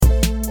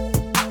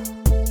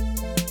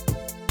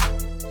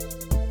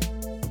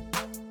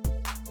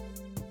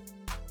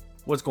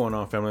What's going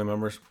on, family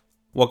members?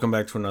 Welcome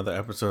back to another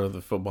episode of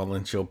the Football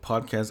and Chill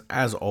podcast.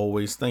 As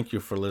always, thank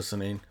you for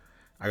listening.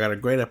 I got a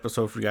great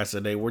episode for you guys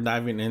today. We're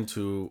diving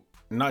into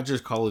not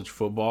just college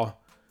football,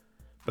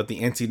 but the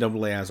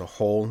NCAA as a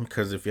whole.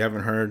 Because if you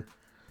haven't heard,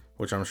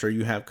 which I'm sure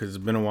you have because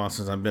it's been a while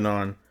since I've been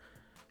on,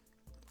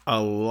 a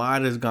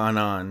lot has gone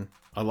on.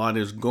 A lot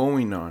is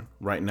going on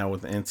right now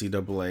with the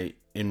NCAA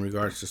in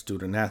regards to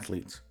student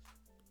athletes.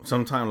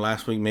 Sometime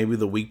last week, maybe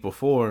the week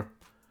before,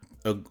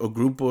 a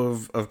group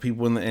of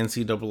people in the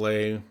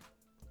NCAA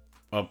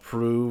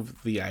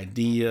approved the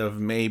idea of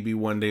maybe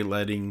one day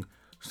letting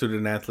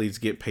student athletes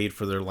get paid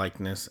for their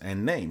likeness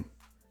and name.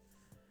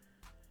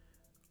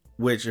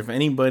 Which, if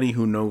anybody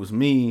who knows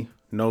me,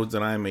 knows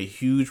that I'm a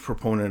huge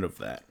proponent of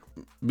that.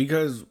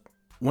 Because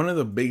one of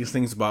the biggest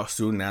things about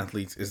student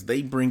athletes is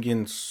they bring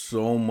in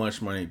so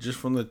much money just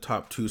from the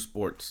top two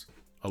sports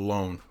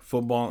alone,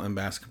 football and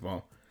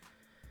basketball.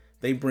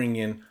 They bring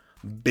in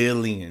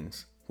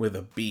billions with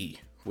a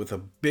B. With a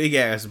big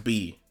ass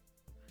B.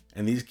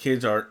 And these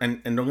kids are,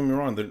 and don't get me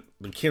wrong,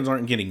 the kids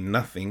aren't getting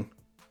nothing.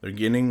 They're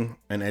getting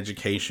an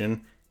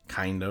education,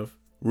 kind of.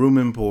 Room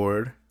and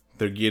board.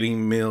 They're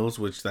getting meals,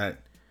 which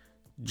that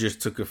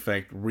just took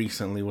effect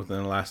recently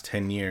within the last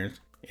 10 years.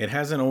 It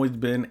hasn't always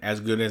been as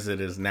good as it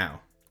is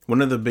now.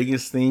 One of the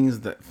biggest things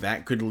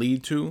that could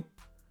lead to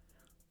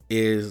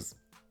is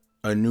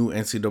a new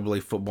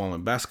NCAA football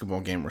and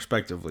basketball game,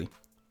 respectively.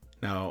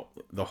 Now,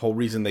 the whole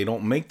reason they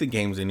don't make the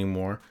games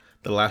anymore,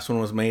 the last one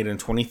was made in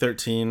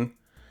 2013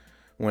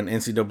 when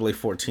NCAA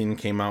 14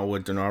 came out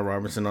with Denard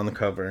Robinson on the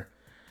cover.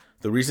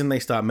 The reason they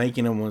stopped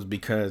making them was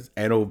because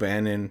Ed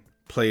O'Bannon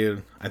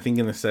played, I think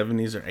in the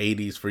 70s or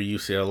 80s for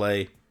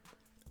UCLA.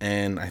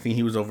 And I think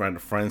he was over at a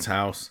friend's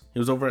house. He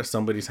was over at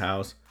somebody's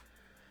house.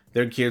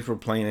 Their kids were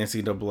playing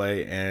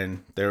NCAA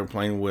and they were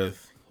playing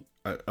with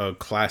a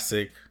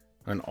classic,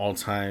 an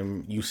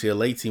all-time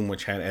UCLA team,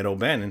 which had Ed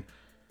O'Bannon.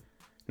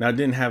 Now, it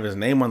didn't have his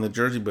name on the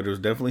jersey, but it was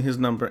definitely his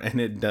number,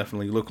 and it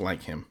definitely looked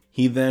like him.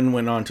 He then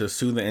went on to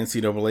sue the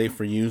NCAA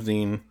for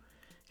using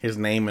his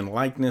name and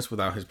likeness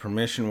without his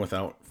permission,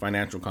 without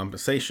financial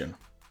compensation.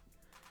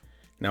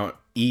 Now,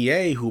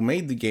 EA, who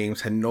made the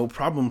games, had no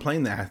problem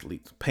paying the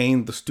athletes,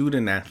 paying the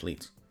student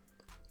athletes,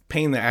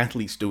 paying the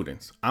athlete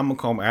students. I'm going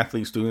to call them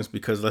athlete students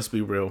because, let's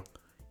be real,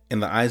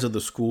 in the eyes of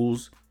the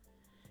schools,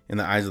 in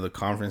the eyes of the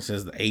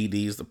conferences, the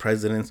ADs, the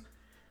presidents,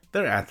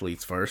 they're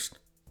athletes first.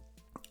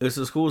 It's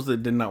the schools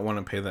that did not want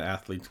to pay the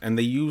athletes. And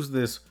they use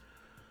this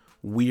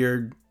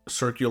weird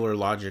circular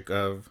logic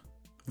of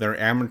they're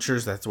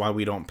amateurs, that's why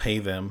we don't pay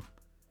them.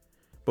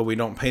 But we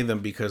don't pay them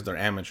because they're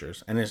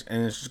amateurs. And it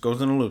just goes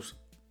in a loop.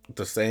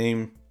 The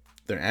same,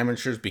 they're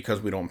amateurs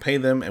because we don't pay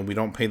them, and we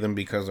don't pay them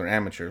because they're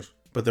amateurs.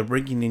 But they're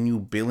bringing in you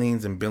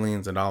billions and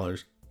billions of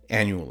dollars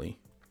annually.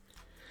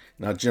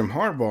 Now, Jim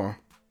Harbaugh,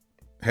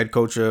 head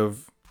coach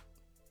of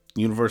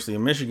University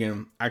of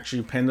Michigan,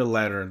 actually penned a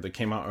letter that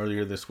came out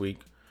earlier this week.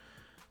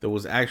 There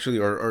was actually,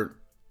 or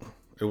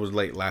it was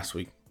late last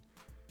week,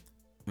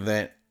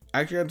 that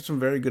actually had some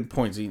very good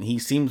points. He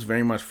seems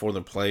very much for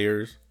the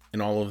players in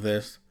all of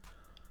this.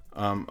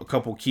 A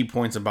couple key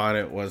points about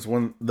it was,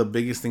 the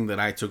biggest thing that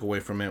I took away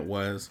from it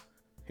was,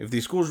 if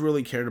these schools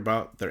really cared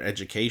about their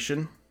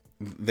education,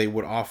 they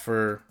would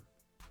offer,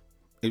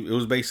 it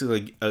was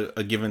basically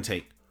a give and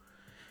take.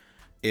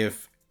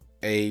 If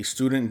a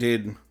student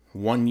did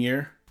 1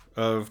 year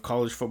of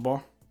college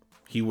football,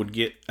 he would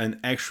get an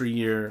extra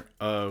year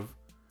of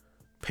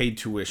paid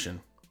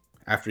tuition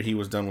after he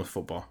was done with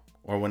football,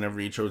 or whenever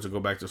he chose to go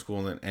back to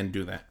school and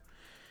do that.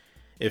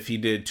 If he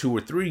did 2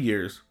 or 3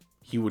 years,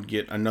 he would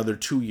get another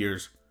 2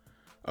 years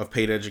of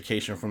paid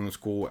education from the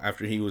school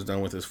after he was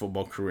done with his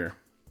football career.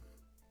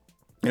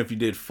 If you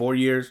did 4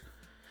 years,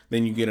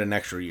 then you get an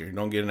extra year. You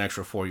don't get an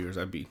extra 4 years.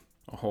 That'd be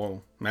a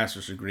whole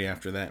master's degree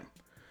after that.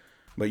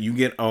 But you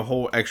get a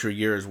whole extra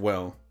year as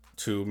well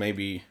to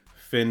maybe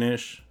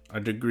finish a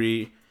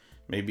degree,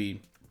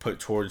 maybe put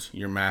towards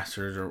your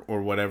master's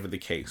or whatever the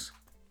case.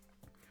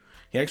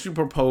 He actually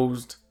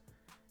proposed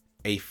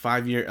a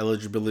 5-year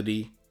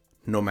eligibility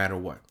no matter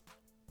what.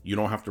 You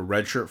don't have to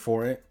redshirt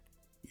for it.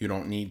 You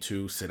don't need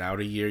to sit out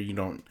a year.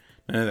 None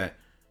of that.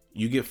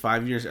 You get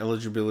 5 years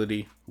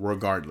eligibility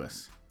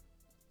regardless.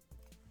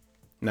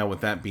 Now,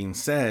 with that being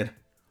said,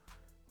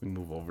 we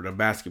move over to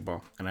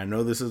basketball. And I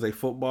know this is a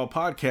football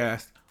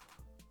podcast,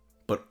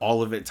 but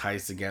all of it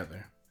ties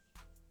together.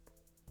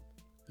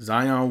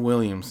 Zion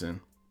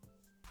Williamson,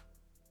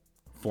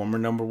 former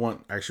number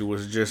one, actually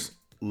was just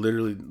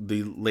literally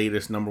the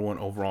latest number one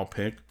overall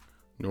pick.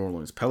 New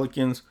Orleans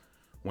Pelicans,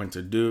 went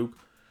to Duke,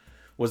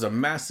 was a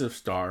massive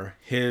star.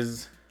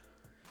 His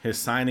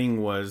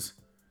signing was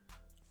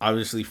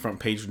obviously front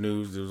page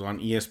news. It was on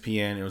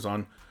ESPN. It was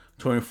on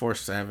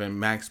 24/7,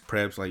 Max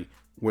Preps. Like,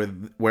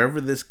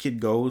 wherever this kid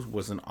goes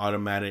was an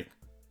automatic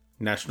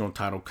national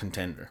title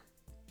contender.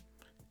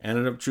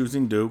 Ended up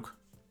choosing Duke.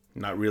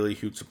 Not really a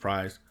huge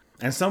surprise.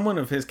 And someone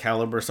of his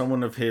caliber,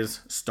 someone of his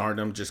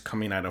stardom just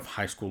coming out of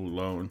high school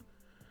alone,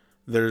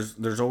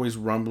 there's always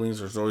rumblings,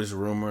 there's always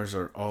rumors,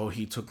 or oh,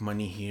 he took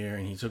money here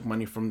and he took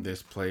money from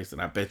this place,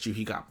 and I bet you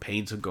he got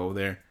paid to go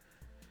there.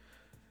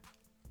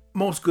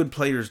 Most good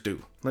players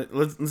do.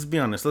 Let's be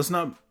honest. Let's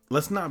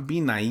not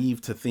be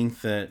naive to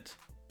think that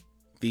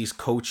these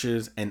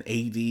coaches and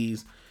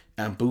ADs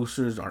and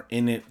boosters are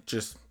in it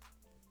just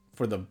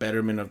for the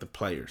betterment of the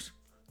players,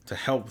 to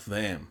help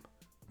them.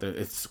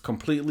 It's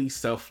completely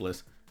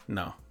selfless.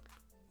 No,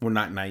 we're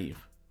not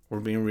naive. We're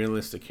being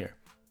realistic here.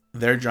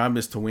 Their job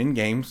is to win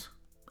games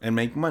and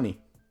make money.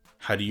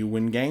 How do you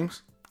win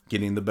games?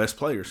 Getting the best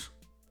players.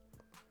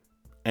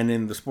 And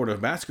in the sport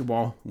of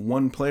basketball,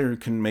 one player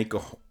can make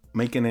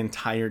an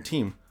entire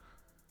team.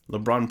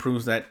 LeBron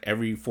proves that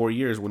every 4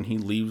 years when he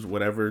leaves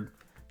whatever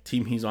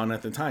team he's on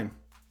at the time.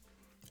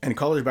 And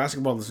college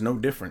basketball is no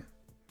different.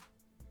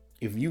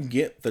 If you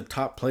get the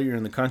top player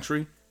in the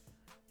country,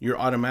 you're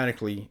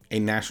automatically a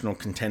national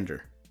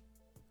contender.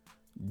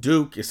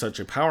 Duke is such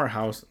a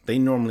powerhouse, they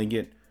normally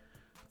get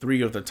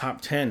 3 of the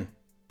top 10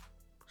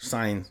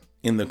 signed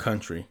in the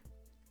country.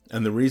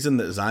 And the reason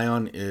that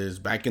Zion is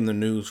back in the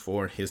news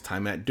for his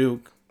time at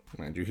Duke,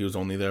 mind you, he was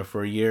only there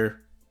for a year,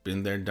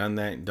 been there, done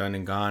that, done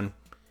and gone.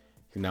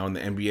 He's now in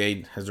the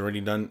NBA, has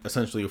already done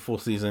essentially a full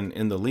season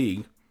in the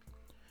league.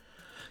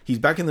 He's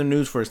back in the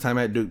news for his time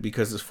at Duke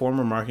because his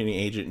former marketing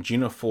agent,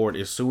 Gina Ford,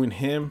 is suing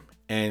him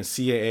and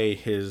CAA,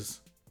 his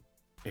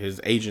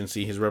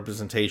agency, his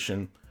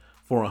representation,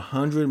 for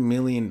 $100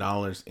 million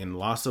in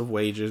loss of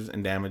wages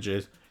and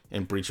damages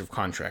and breach of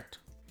contract.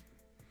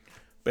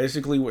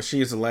 Basically, what she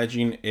is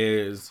alleging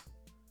is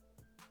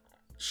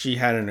she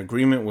had an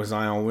agreement with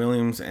Zion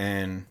Williams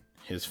and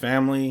his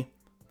family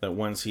that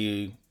once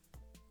he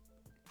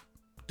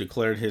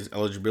declared his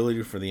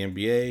eligibility for the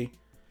NBA,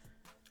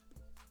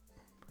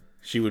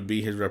 she would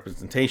be his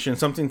representation,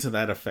 something to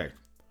that effect.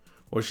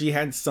 Or she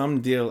had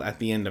some deal at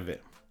the end of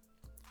it.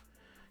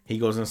 He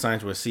goes and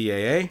signs with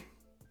CAA.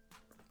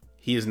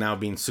 He is now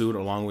being sued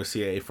along with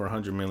CAA for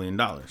 $100 million.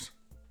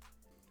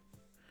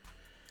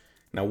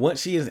 Now, what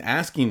she is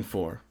asking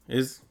for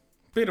is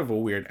a bit of a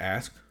weird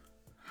ask.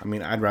 I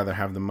mean, I'd rather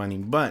have the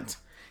money,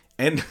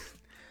 and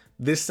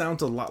this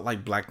sounds a lot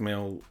like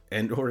blackmail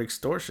and or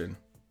extortion.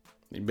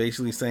 They're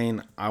basically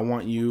saying, I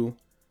want you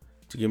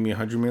to give me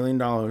 $100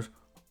 million,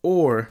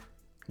 or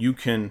you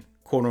can,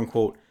 quote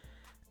unquote,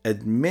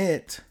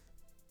 admit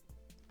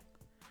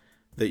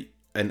that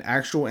an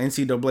actual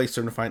NCAA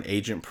certified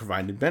agent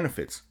provided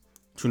benefits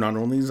to not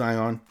only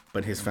Zion,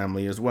 but his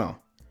family as well.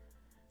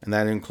 And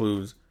that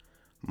includes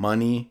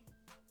money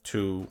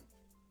to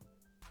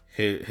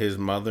his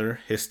mother,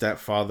 his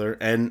stepfather,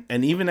 and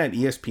even at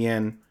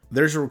ESPN,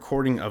 there's a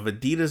recording of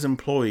Adidas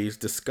employees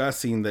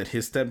discussing that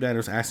his stepdad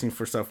was asking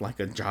for stuff like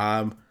a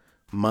job,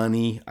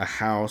 money, a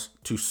house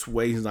to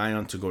sway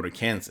Zion to go to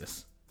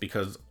Kansas,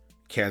 because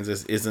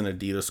Kansas is an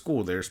Adidas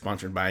school. They're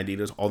sponsored by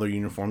Adidas, all their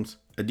uniforms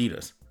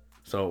Adidas.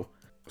 So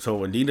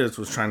Adidas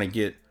was trying to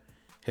get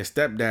his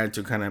stepdad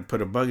to kind of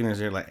put a bug in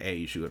his ear, like, hey,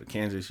 you should go to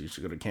Kansas, you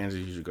should go to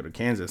Kansas, you should go to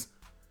Kansas.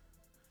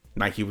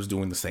 Nike was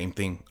doing the same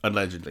thing,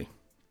 allegedly.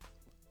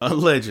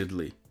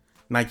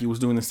 Nike was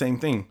doing the same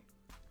thing.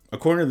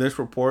 According to this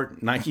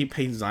report, Nike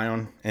paid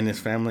Zion and his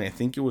family, I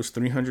think it was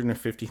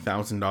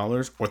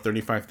 $350,000 or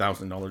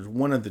 $35,000,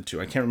 one of the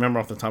two. I can't remember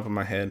off the top of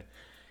my head.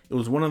 It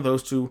was one of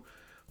those two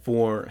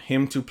for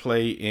him to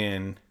play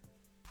in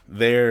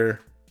their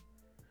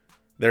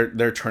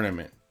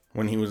tournament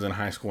when he was in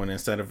high school and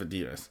instead of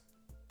Adidas.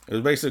 It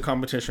was basically a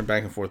competition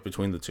back and forth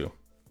between the two.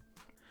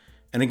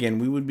 And again,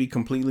 we would be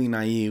completely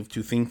naive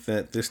to think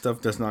that this stuff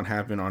does not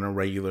happen on a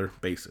regular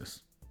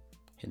basis.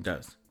 It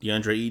does.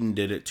 DeAndre Ayton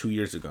did it 2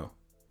 years ago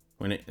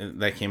when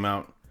that came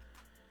out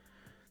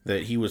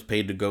that he was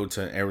paid to go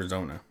to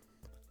Arizona.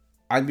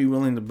 I'd be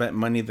willing to bet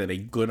money that a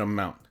good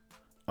amount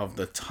of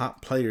the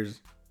top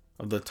players,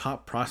 of the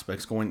top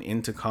prospects going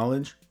into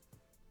college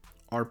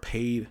are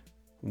paid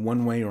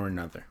one way or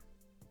another.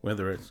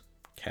 Whether it's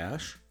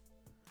cash,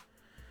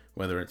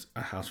 whether it's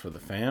a house for the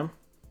fam,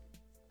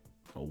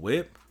 a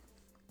whip,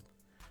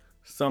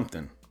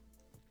 something.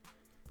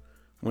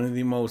 One of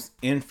the most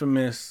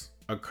infamous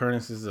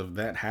occurrences of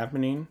that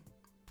happening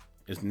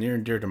is near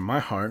and dear to my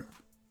heart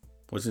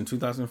was in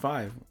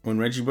 2005 when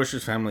Reggie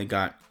Bush's family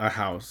got a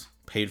house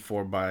paid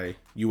for by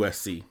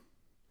USC.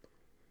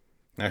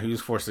 Now he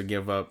was forced to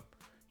give up,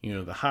 the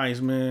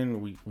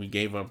Heisman. We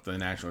gave up the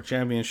national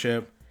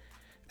championship.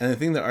 And the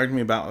thing that argued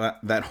me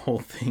about that whole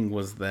thing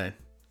was that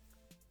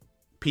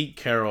Pete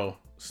Carroll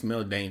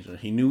smelled danger.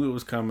 He knew it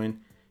was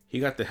coming. He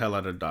got the hell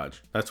out of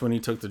Dodge. That's when he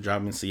took the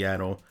job in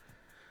Seattle.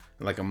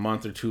 Like a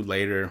month or two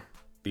later,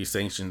 these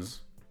sanctions,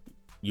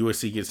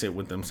 USC gets hit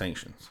with them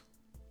sanctions.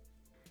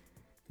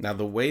 Now,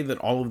 the way that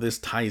all of this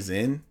ties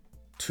in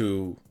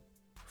to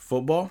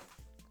football,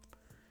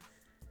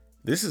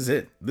 this is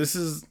it. This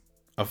is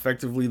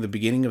effectively the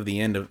beginning of the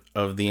end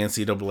of the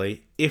NCAA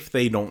if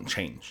they don't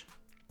change.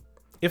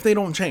 If they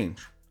don't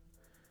change.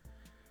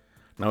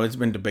 Now, it's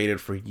been debated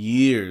for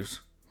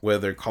years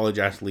whether college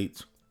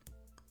athletes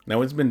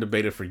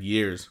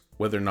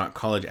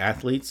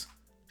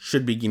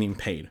should be getting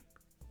paid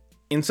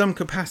in some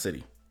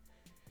capacity.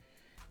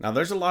 Now,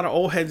 there's a lot of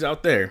old heads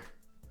out there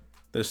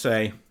that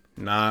say,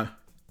 nah,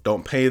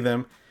 don't pay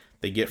them.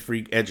 They get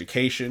free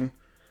education,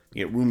 they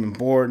get room and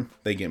board,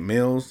 they get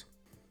meals.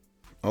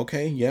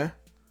 Okay, yeah,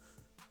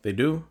 they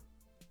do.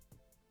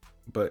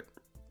 But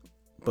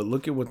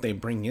look at what they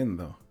bring in,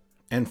 though.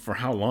 And for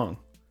how long?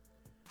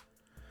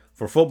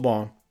 For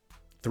football,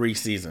 3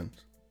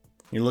 seasons.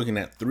 You're looking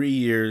at 3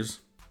 years,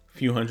 a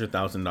few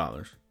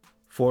 $100,000.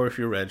 4 if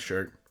you're red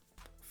shirt.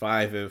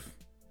 5 if,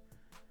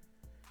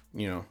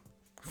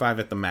 5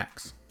 at the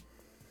max.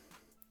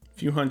 A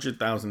few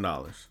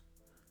 $100,000.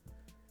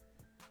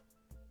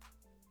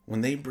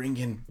 When they bring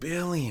in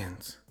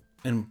billions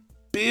and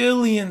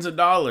billions of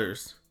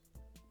dollars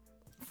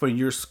for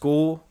your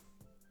school,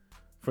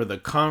 for the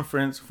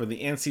conference, for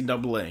the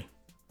NCAA,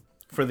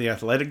 for the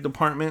athletic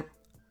department,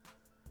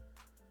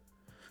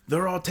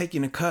 they're all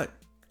taking a cut.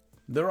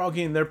 They're all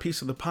getting their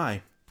piece of the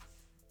pie.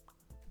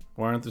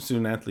 Why aren't the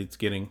student athletes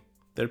getting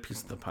their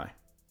piece of the pie?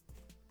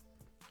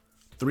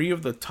 3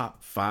 of the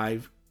top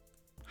 5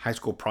 high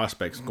school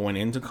prospects going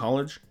into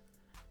college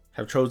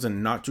have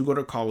chosen not to go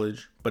to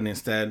college, but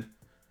instead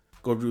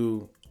go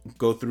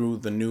through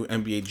the new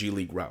NBA G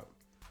League route,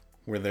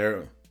 where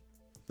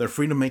they're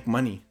free to make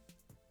money.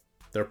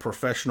 They're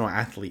professional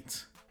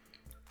athletes.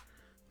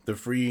 They're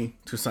free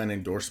to sign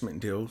endorsement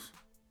deals,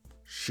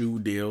 shoe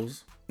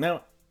deals.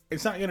 Now,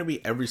 it's not going to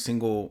be every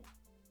single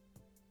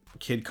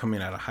kid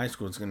coming out of high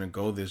school is going to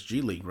go this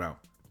G League route.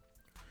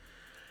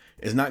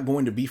 It's not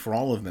going to be for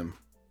all of them.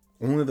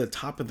 Only the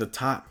top of the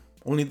top,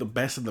 only the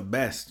best of the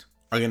best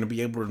are going to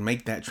be able to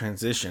make that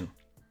transition.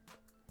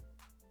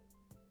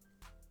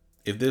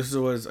 If this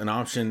was an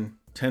option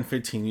 10,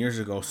 15 years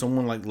ago,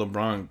 someone like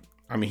LeBron,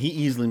 he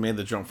easily made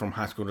the jump from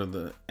high school to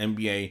the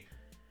NBA,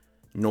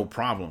 no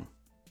problem.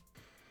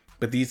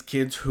 But these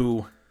kids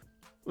who,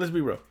 let's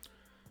be real,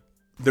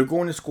 they're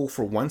going to school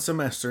for 1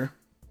 semester.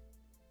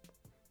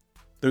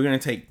 They're going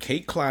to take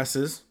 8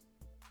 classes.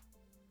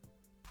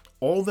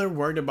 All they're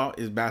worried about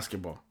is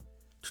basketball.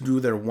 To do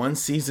their 1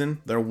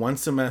 season, their 1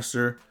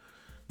 semester,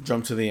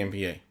 jump to the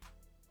NBA.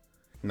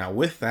 Now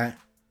with that,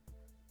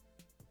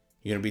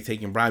 you're going to be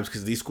taking bribes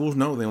because these schools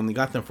know they only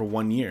got them for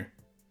 1 year.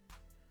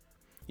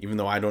 Even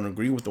though I don't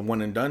agree with the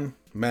one and done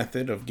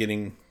method of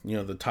getting,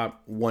 the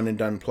top one and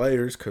done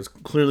players, because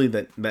clearly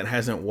that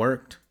hasn't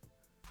worked.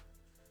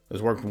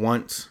 It's worked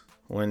once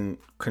when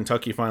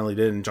Kentucky finally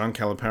did, and John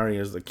Calipari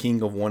is the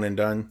king of one and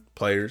done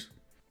players.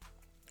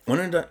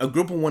 A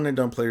group of one and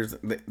done players,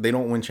 they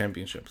don't win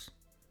championships.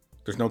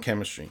 There's no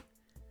chemistry.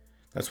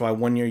 That's why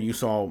 1 year you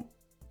saw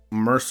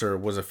Mercer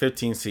was a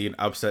 15 seed,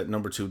 upset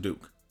number 2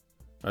 Duke,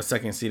 a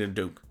 2nd seeded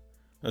Duke.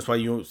 That's why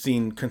you've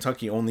seen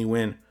Kentucky only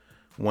win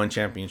 1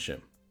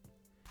 championship.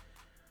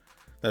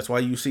 That's why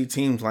you see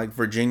teams like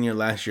Virginia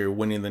last year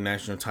winning the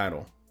national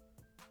title.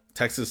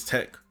 Texas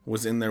Tech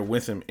was in there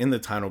with him in the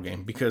title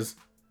game because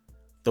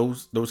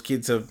those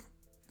kids have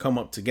come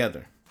up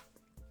together.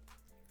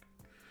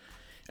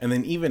 And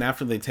then even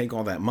after they take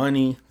all that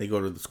money, they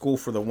go to the school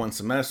for the 1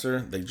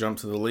 semester, they jump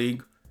to the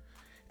league.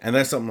 And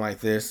then something like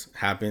this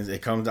happens.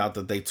 It comes out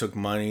that they took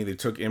money, they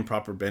took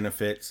improper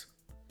benefits.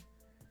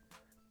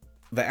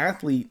 The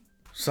athlete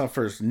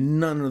suffers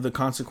none of the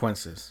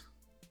consequences.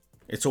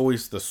 It's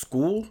always the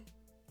school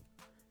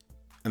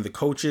and the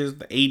coaches,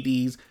 the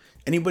ADs,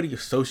 anybody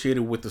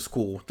associated with the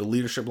school, the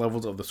leadership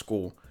levels of the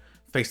school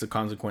face the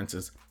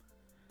consequences.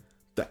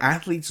 The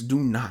athletes do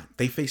not.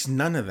 They face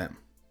none of them.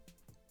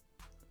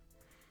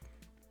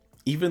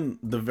 Even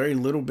the very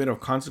little bit of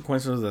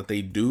consequences that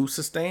they do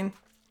sustain,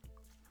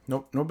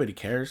 nobody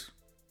cares.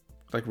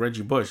 Like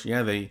Reggie Bush,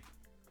 yeah, they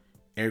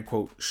air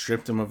quote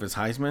stripped him of his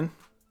Heisman.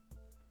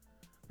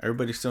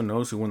 Everybody still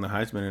knows who won the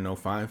Heisman in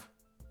 2005.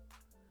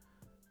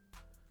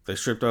 They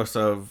stripped us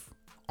of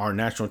our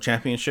national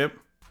championship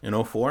in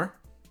 2004.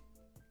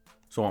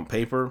 So on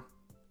paper,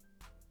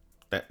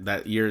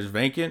 that year is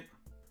vacant.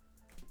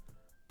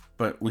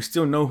 But we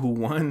still know who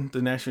won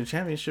the national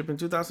championship in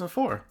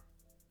 2004.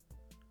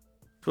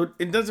 So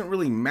it doesn't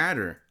really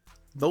matter.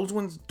 Those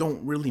ones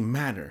don't really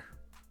matter.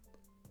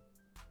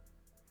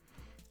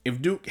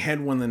 If Duke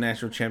had won the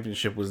national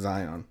championship with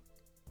Zion,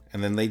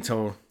 and then they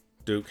told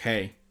Duke,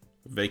 hey,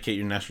 vacate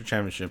your national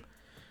championship.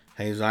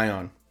 Hey,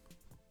 Zion,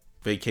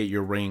 vacate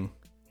your ring,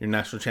 your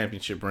national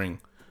championship ring.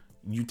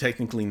 You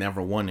technically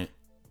never won it.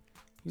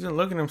 He's gonna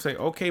look at him and say,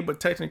 okay, but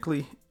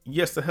technically,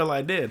 yes, the hell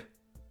I did.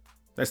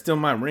 That's still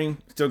my ring.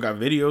 Still got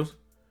videos.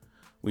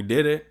 We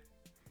did it.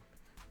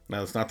 Now,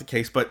 that's not the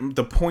case. But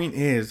the point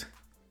is,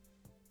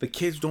 the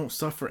kids don't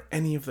suffer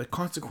any of the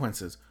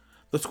consequences.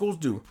 The schools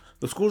do.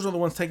 The schools are the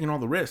ones taking all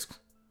the risks.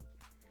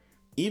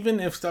 Even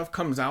if stuff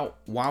comes out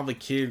while the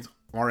kids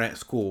are at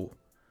school,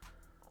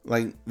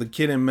 like the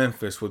kid in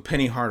Memphis with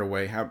Penny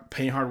Hardaway, how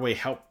Penny Hardaway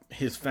helped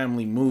his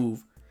family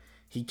move.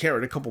 He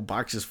carried a couple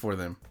boxes for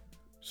them.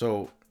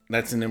 So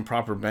that's an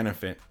improper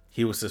benefit.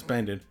 He was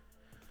suspended.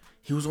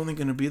 He was only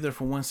going to be there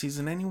for 1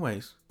 season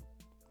anyways.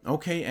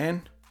 Okay,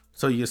 and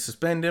so you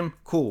suspend him?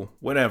 Cool,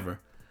 whatever.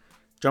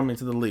 Jump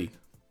into the league.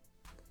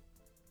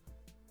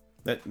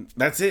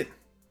 That's it.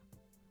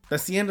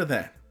 That's the end of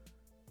that.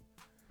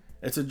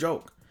 It's a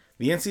joke.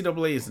 The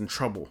NCAA is in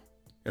trouble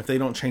if they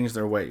don't change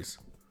their ways.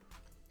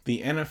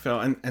 The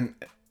NFL and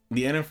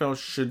the NFL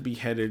should be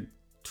headed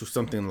to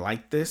something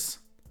like this.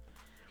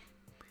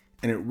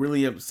 And it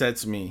really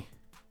upsets me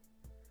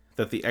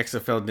that the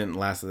XFL didn't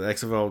last. The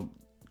XFL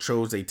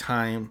chose a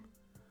time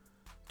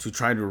to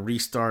try to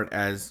restart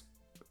as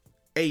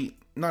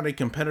not a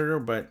competitor,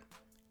 but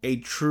a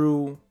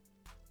true-ish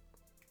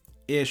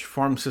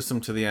farm system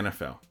to the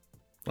NFL.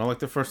 Not like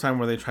the first time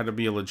where they tried to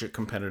be a legit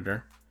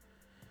competitor.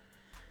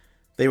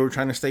 They were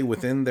trying to stay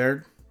within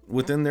their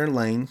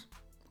lanes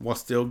while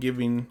still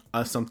giving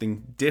us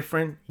something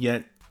different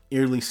yet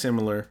eerily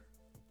similar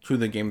to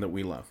the game that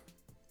we love.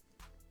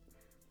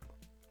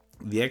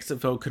 The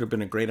XFL could have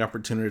been a great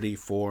opportunity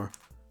for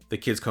the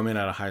kids coming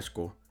out of high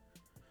school.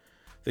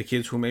 The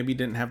kids who maybe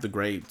didn't have the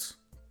grades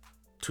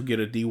to get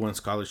a D1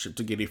 scholarship,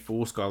 to get a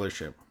full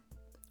scholarship.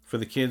 For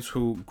the kids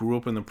who grew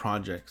up in the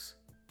projects,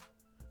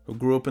 who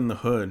grew up in the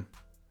hood,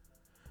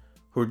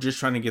 who are just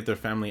trying to get their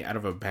family out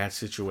of a bad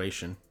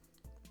situation.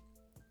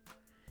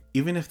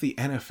 Even if the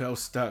NFL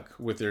stuck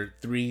with their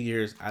 3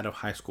 years out of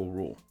high school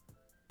rule,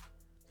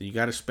 you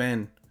got to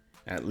spend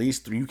at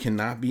least you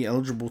cannot be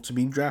eligible to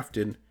be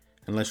drafted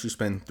unless you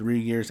spend 3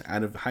 years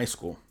out of high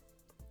school.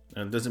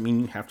 Now, it doesn't mean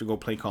you have to go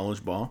play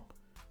college ball.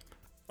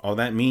 All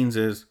that means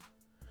is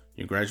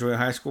you graduate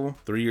high school,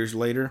 3 years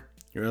later,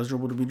 you're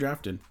eligible to be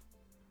drafted.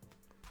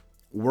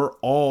 We're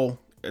all,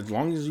 as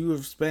long as you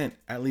have spent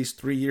at least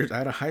 3 years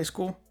out of high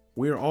school,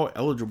 we are all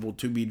eligible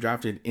to be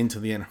drafted into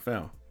the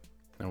NFL.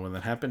 Now, will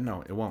that happen?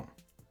 No, it won't.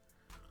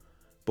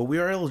 But we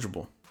are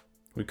eligible.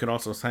 We could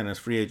also sign as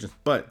free agents.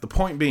 But the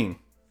point being,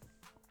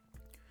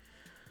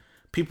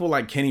 people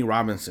like Kenny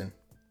Robinson,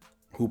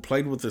 who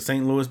played with the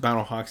St. Louis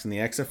Battlehawks in the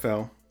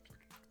XFL,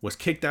 was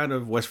kicked out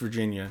of West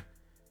Virginia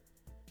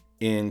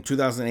in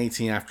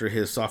 2018 after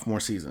his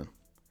sophomore season.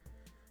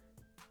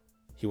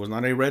 He was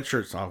not a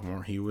redshirt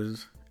sophomore. He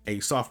was a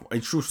sophomore, a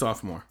true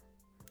sophomore,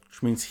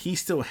 which means he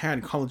still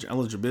had college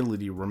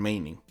eligibility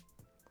remaining.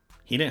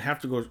 He didn't have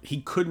to go.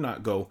 He could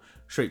not go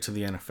straight to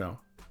the NFL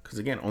because,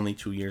 again, only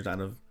 2 years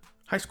out of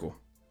high school.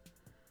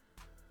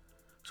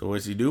 So what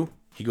does he do?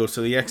 He goes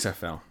to the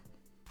XFL.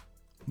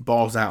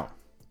 Balls out.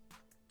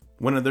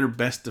 One of their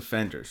best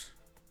defenders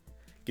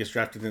gets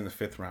drafted in the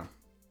 5th round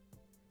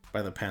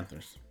by the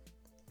Panthers.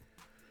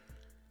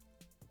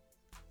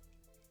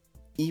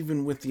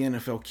 Even with the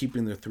NFL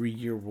keeping their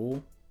 3-year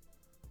rule,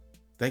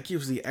 that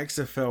gives the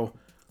XFL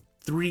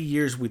 3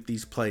 years with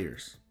these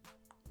players,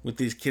 with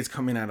these kids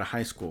coming out of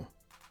high school,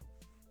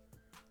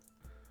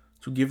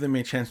 to give them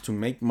a chance to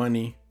make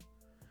money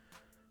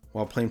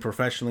while playing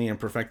professionally and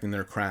perfecting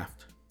their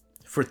craft.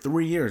 For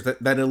 3 years,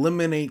 that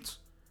eliminates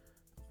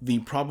the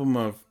problem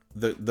of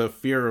the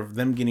fear of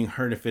them getting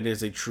hurt if it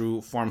is a true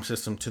farm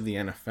system to the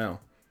NFL.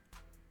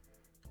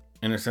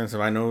 In a sense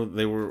of, I know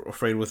they were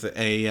afraid with the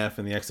AAF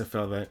and the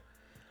XFL that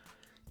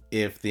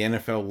if the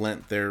NFL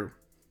lent their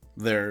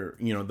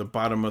the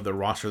bottom of the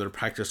roster, their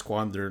practice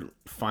squad, their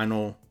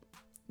final,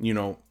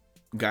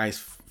 guys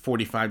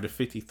 45 to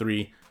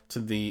 53 to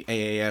the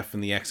AAF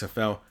and the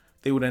XFL,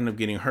 they would end up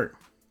getting hurt.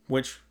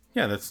 Which,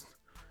 yeah, that's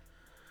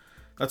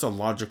a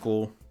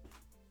logical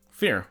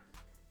fear.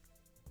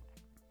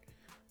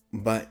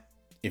 But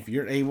if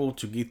you're able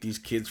to get these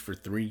kids for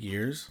 3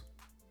 years,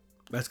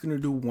 that's going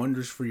to do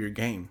wonders for your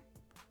game.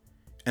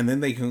 And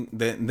then they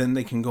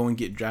can go and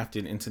get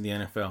drafted into the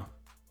NFL.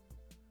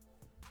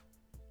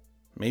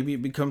 Maybe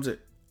it becomes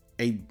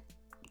a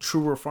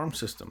truer farm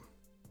system.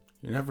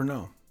 You never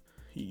know.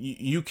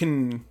 You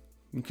can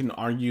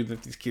argue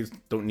that these kids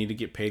don't need to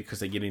get paid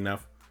because they get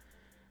enough.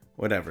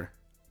 Whatever.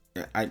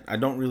 I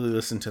don't really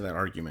listen to that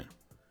argument.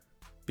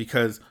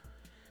 Because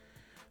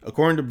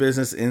according to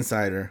Business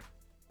Insider,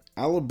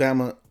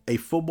 Alabama, a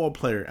football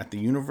player at the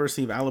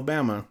University of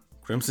Alabama,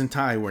 Crimson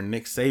Tide, where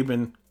Nick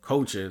Saban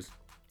coaches,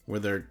 where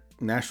they're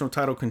national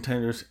title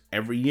contenders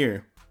every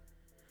year,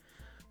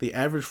 the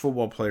average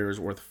football player is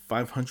worth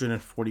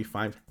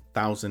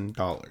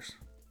 $545,000.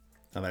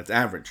 Now that's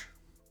average.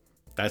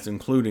 That's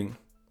including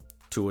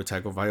Tua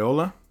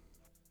Tagovailoa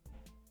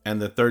and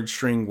the third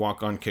string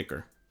walk-on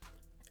kicker.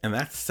 And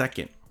that's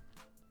second.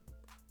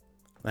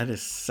 That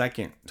is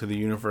second to the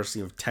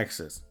University of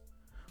Texas,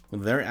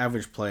 when their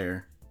average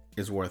player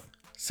is worth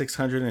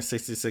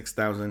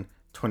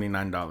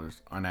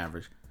 $666,029 on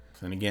average.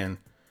 And again,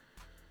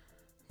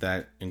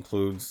 that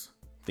includes,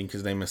 I think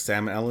his name is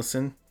Sam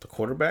Ellison, the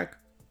quarterback,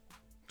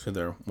 to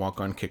their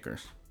walk-on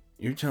kickers.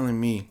 You're telling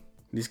me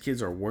these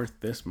kids are worth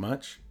this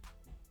much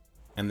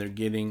and they're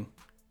getting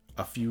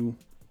a few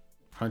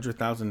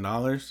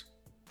 $100,000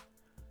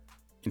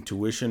 in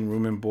tuition,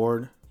 room and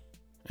board,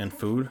 and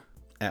food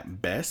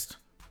at best?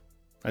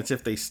 That's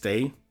if they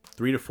stay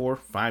 3 to 4,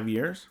 5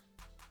 years.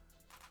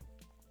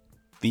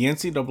 The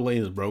NCAA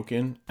is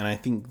broken, and I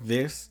think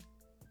this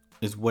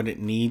is what it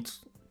needs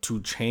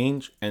to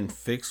change and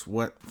fix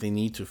what they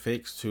need to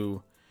fix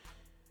to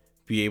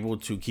be able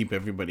to keep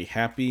everybody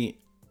happy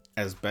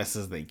as best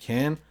as they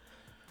can.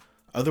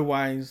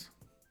 Otherwise,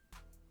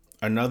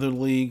 another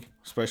league,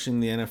 especially in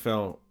the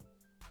NFL,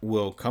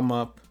 will come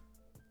up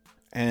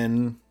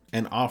and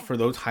offer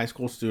those high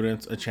school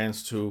students a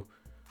chance to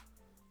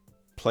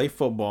play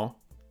football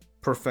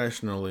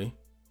professionally,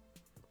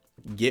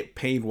 get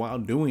paid while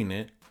doing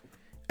it,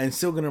 and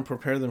still going to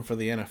prepare them for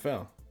the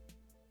NFL.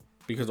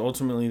 Because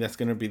ultimately that's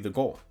going to be the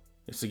goal,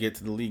 is to get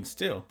to the league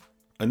still.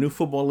 A new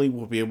football league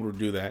will be able to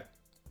do that,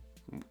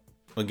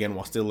 again,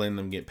 while still letting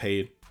them get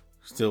paid,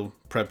 still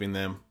prepping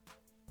them.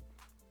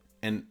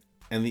 And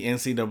the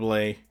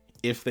NCAA,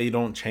 if they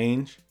don't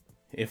change,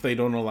 if they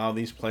don't allow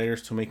these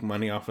players to make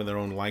money off of their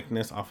own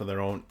likeness, off of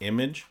their own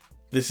image,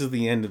 this is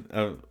the end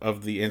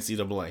of the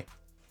NCAA.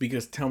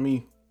 Because tell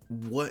me,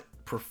 what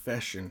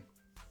profession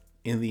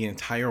in the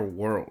entire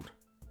world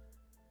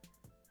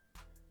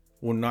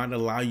will not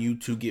allow you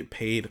to get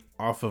paid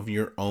off of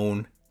your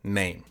own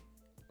name?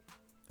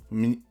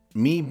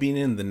 Me being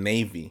in the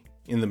Navy,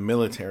 in the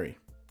military,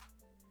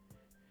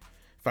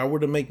 if I were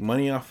to make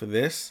money off of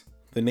this,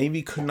 the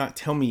Navy could not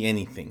tell me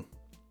anything.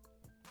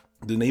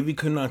 The Navy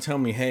could not tell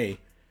me, hey,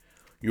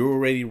 you're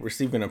already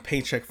receiving a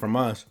paycheck from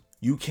us,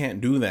 you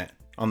can't do that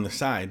on the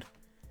side.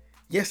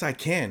 Yes, I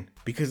can,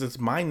 because it's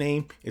my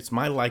name, it's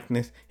my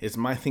likeness, it's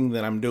my thing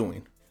that I'm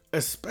doing.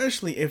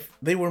 Especially if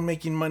they were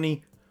making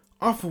money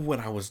off of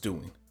what I was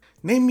doing.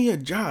 Name me a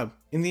job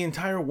in the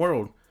entire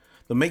world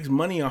that makes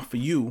money off of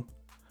you,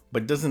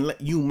 but doesn't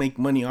let you make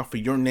money off of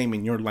your name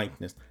and your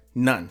likeness.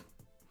 None.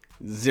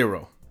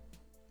 Zero.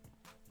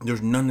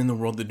 There's none in the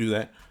world that do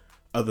that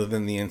other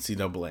than the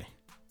NCAA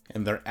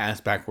and their ass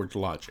backwards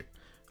logic.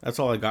 That's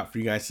all I got for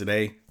you guys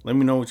today. Let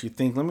me know what you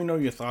think. Let me know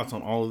your thoughts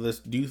on all of this.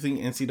 Do you think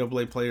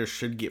NCAA players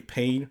should get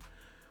paid,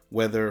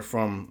 whether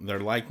from their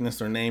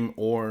likeness or name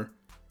or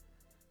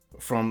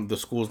from the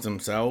schools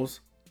themselves?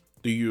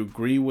 Do you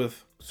agree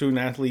with student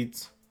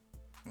athletes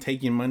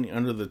taking money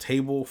under the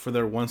table for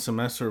their one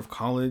semester of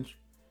college?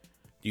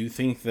 Do you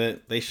think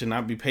that they should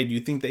not be paid? Do you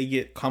think they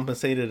get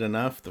compensated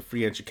enough? The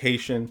free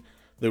education,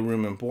 the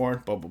room and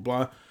board, blah, blah,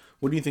 blah.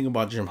 What do you think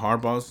about Jim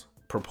Harbaugh's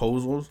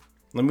proposals?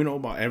 Let me know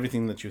about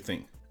everything that you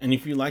think. And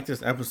if you like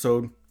this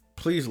episode,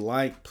 please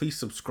please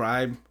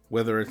subscribe,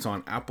 whether it's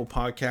on Apple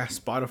Podcasts,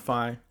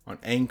 Spotify, on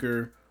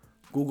Anchor,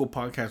 Google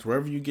Podcasts,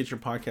 wherever you get your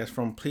podcast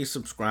from. Please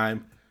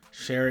subscribe,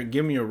 share it,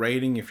 give me a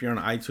rating if you're on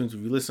iTunes.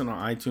 If you listen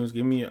on iTunes,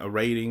 give me a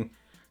rating.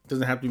 It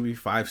doesn't have to be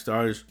 5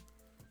 stars.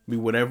 Be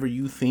whatever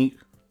you think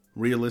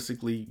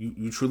realistically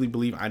you truly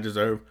believe I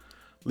deserve.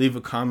 Leave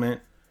a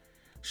comment.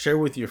 Share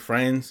with your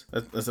friends.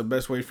 That's the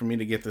best way for me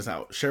to get this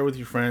out. Share with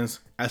your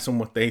friends. Ask them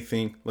what they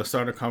think. Let's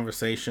start a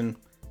conversation.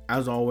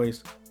 As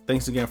always,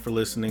 thanks again for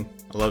listening.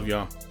 I love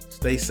y'all.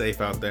 Stay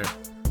safe out there.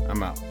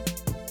 I'm out.